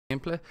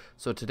gameplay.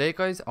 So today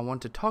guys, I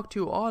want to talk to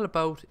you all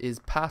about is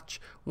patch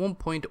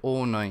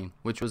 1.09,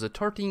 which was a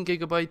 13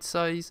 gigabyte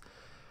size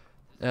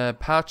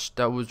patch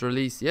that was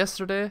released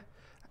yesterday,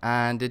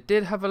 and it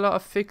did have a lot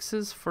of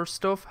fixes for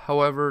stuff.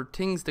 However,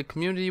 things the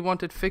community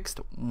wanted fixed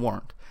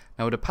weren't.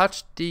 Now the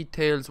patch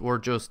details were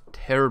just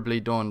terribly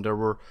done. There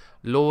were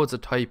loads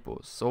of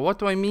typos. So what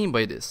do I mean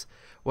by this?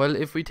 Well,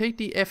 if we take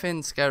the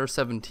FN Scar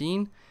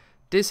 17,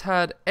 this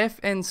had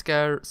FN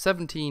Scar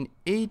 17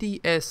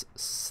 ADS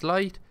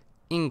slight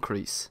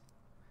increase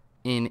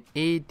in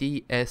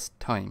ADS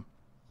time,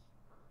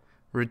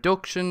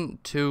 reduction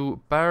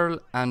to barrel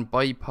and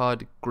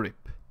bipod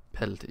grip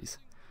penalties.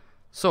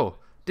 So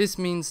this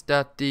means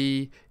that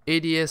the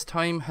ADS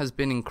time has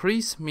been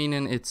increased,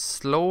 meaning it's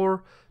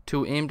slower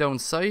to aim down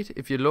sight.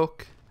 If you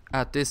look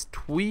at this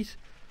tweet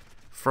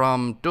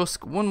from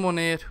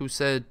Dusk118, who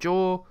said,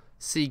 Joe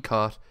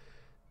Seacott,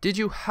 did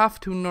you have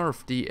to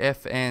nerf the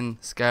FN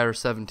Scar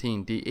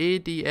 17?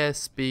 The ADS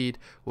speed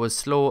was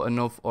slow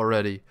enough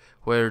already.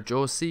 Where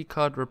Joe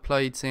Seacott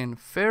replied saying,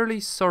 fairly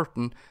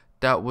certain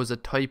that was a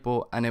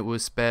typo and it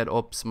was sped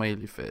up,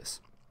 smiley face.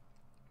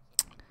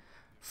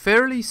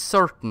 Fairly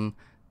certain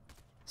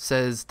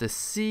says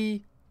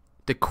the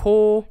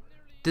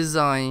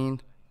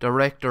co-design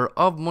director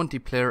of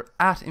multiplayer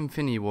at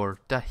Infinity Ward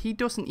that he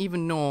doesn't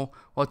even know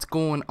what's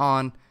going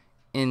on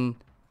in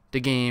the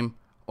game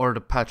or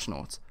the patch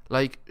notes.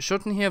 Like,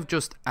 shouldn't he have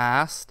just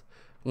asked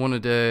one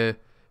of the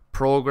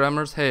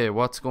programmers, hey,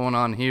 what's going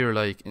on here,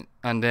 like,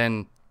 and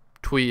then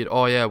tweet,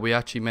 oh yeah, we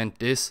actually meant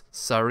this,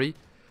 sorry.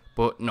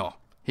 But no,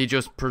 he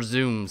just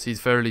presumes, he's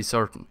fairly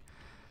certain.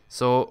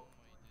 So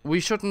we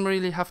shouldn't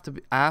really have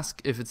to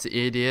ask if it's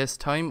the ADS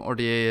time or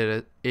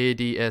the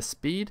ADS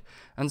speed,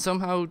 and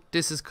somehow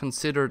this is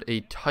considered a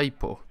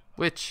typo,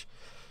 which,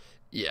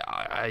 yeah,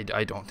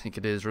 I don't think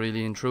it is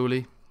really and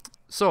truly.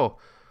 So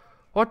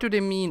what do they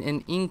mean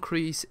in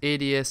increase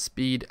ADS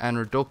speed and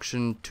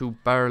reduction to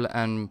barrel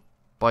and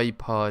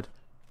bipod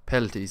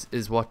penalties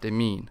is what they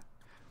mean,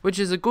 which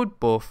is a good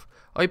buff.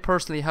 I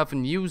personally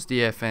haven't used the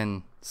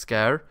FN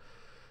Scar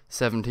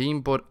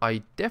 17, but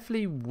I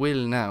definitely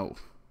will now.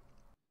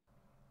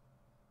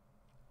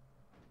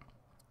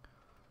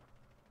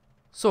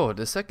 So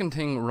the second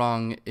thing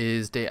wrong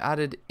is they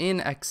added in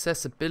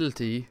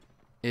accessibility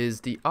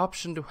is the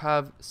option to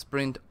have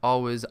sprint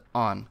always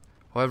on.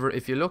 However,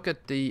 if you look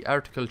at the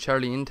article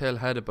Charlie Intel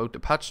had about the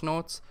patch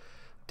notes,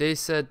 they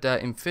said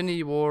that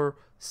Infinity War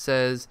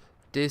says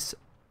this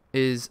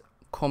is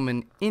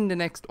coming in the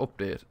next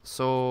update.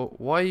 So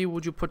why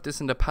would you put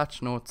this in the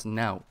patch notes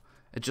now?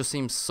 It just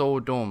seems so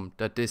dumb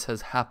that this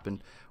has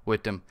happened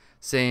with them,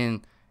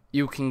 saying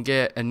you can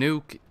get a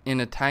nuke in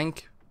a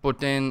tank, but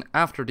then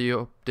after the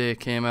update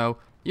came out,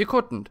 you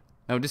couldn't.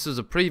 Now this is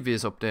a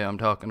previous update I'm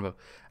talking about,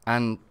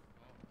 and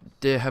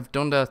they have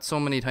done that so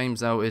many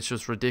times now, it's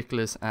just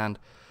ridiculous. And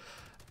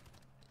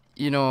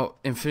you know,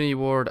 Infinity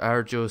Ward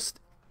are just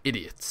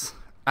idiots,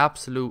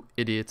 absolute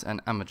idiots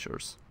and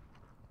amateurs.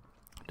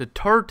 The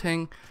third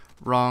thing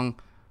wrong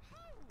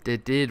they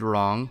did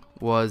wrong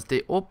was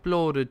they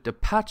uploaded the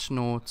patch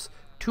notes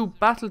to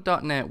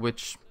battle.net,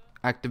 which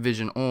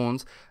Activision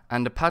owns,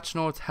 and the patch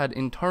notes had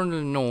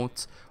internal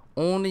notes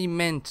only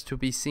meant to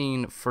be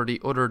seen for the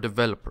other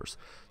developers.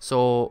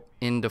 So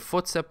in the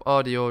footstep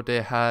audio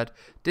they had,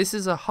 this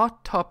is a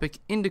hot topic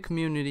in the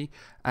community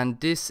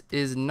and this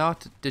is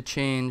not the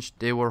change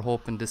they were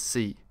hoping to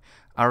see.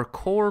 Our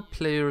core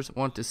players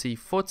want to see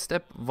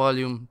footstep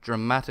volume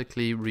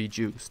dramatically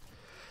reduced.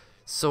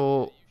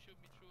 So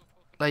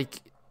like,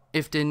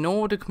 if they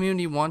know the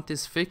community want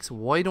this fix,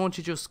 why don't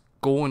you just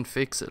go and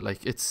fix it?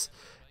 Like, it's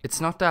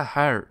not that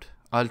hard.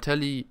 I'll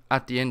tell you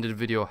at the end of the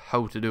video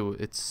how to do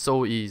it. It's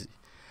so easy.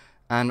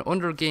 And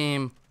under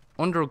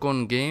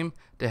gun game,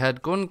 they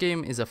had gun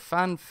game is a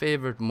fan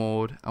favorite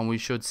mode, and we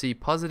should see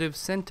positive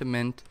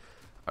sentiment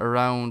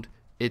around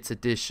its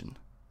addition.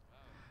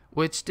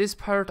 Which this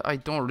part I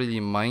don't really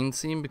mind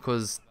seeing,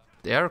 because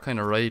they are kind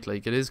of right.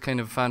 Like, it is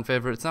kind of a fan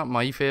favorite. It's not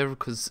my favorite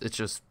because it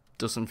just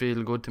doesn't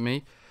feel good to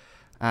me.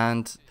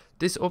 And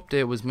this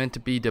update was meant to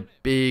be the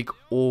big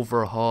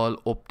overhaul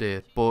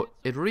update, but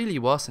it really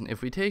wasn't.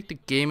 If we take the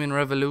Gaming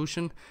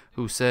Revolution,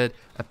 who said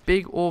a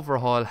big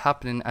overhaul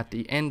happening at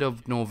the end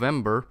of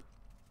November,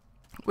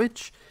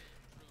 which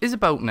is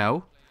about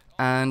now,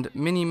 and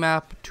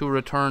Minimap to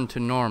return to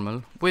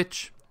normal,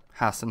 which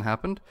hasn't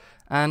happened,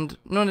 and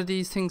none of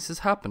these things has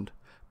happened.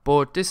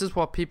 But this is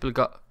what people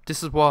got.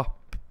 This is what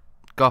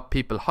got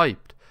people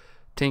hyped,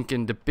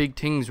 thinking the big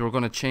things were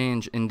going to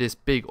change in this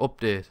big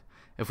update.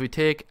 If we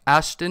take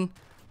Ashton,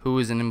 who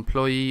is an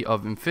employee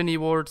of Infinity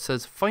Ward,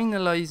 says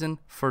finalizing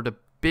for the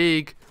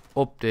big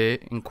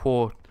update in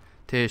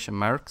quotation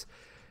marks.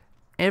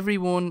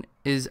 Everyone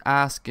is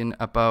asking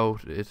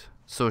about it,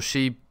 so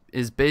she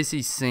is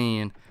basically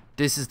saying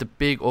this is the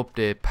big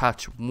update,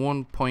 patch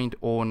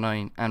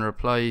 1.09, and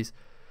replies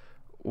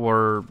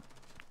were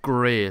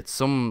great.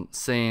 Some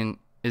saying,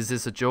 is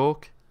this a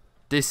joke?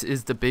 This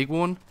is the big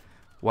one?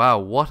 Wow,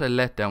 what a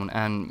letdown,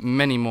 and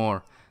many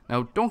more.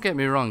 Now, don't get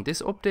me wrong,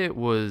 this update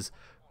was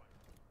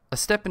a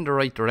step in the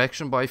right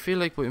direction, but I feel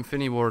like with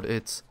Infinity Ward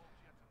it's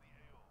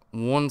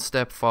one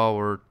step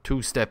forward,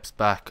 two steps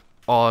back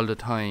all the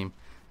time.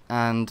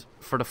 And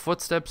for the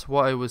footsteps,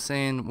 what I was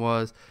saying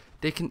was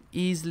they can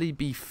easily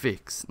be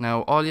fixed.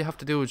 Now all you have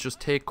to do is just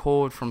take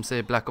code from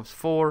say Black Ops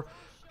 4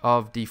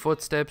 of the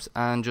footsteps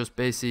and just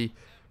basically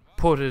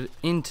put it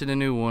into the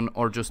new one,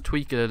 or just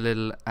tweak it a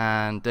little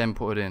and then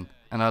put it in.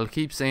 And I'll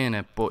keep saying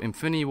it, but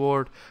Infinity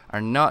Ward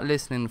are not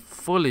listening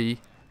fully.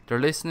 They're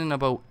listening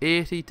about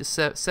 70 to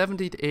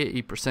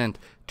 80%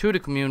 to the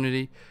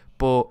community,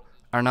 but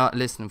are not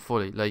listening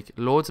fully. Like,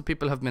 loads of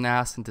people have been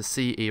asking to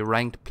see a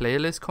ranked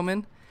playlist come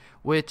in,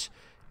 which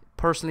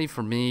personally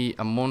for me,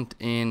 a month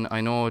in,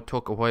 I know it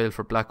took a while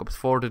for Black Ops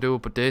 4 to do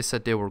it, but they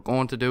said they were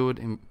going to do it.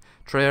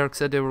 Treyarch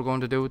said they were going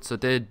to do it, so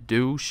they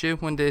do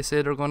shit when they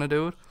say they're going to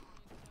do it.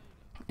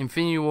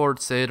 Infinity Ward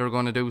say they're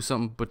going to do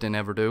something, but they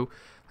never do.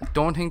 I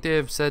don't think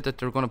they've said that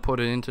they're going to put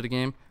it into the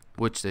game,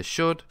 which they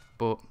should,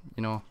 but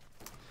you know,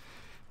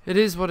 it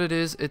is what it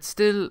is. It's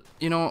still,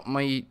 you know,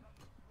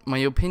 my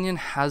opinion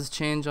has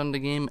changed on the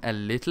game a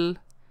little,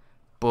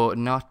 but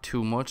not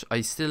too much.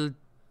 I still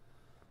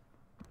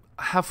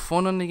have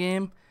fun on the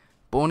game,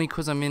 but only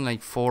because I'm in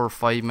like 4 or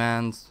 5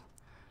 mans.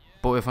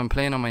 But if I'm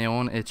playing on my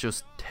own, it's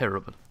just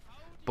terrible.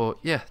 But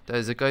yeah, that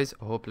is it, guys.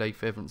 I hope you like,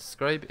 favorite, and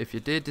subscribe. If you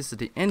did, this is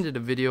the end of the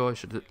video. I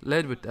should have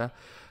led with that.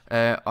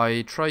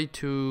 I try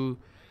to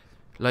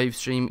live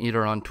stream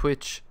either on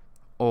Twitch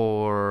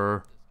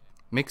or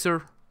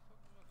Mixer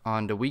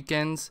on the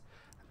weekends,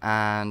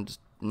 and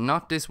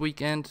not this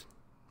weekend,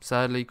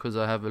 sadly, because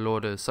I have a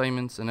load of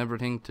assignments and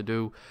everything to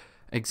do.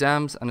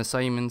 Exams and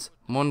assignments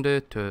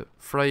Monday to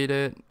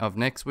Friday of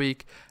next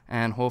week,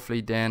 and hopefully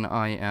then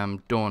I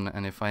am done.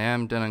 And if I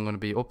am, then I'm going to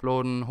be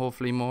uploading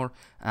hopefully more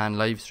and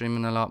live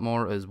streaming a lot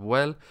more as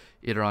well,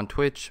 either on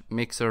Twitch,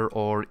 Mixer,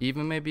 or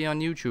even maybe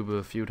on YouTube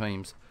a few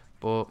times.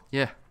 But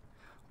yeah,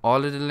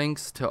 all of the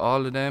links to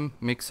all of them,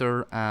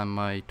 Mixer and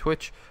my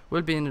Twitch,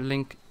 will be in the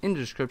link in the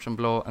description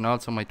below, and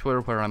also my Twitter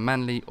where I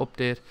manually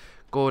update.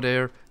 Go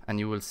there and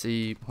you will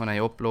see when I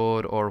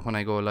upload or when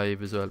I go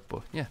live as well.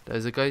 But yeah, that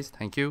is it, guys.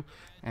 Thank you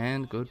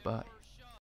and goodbye.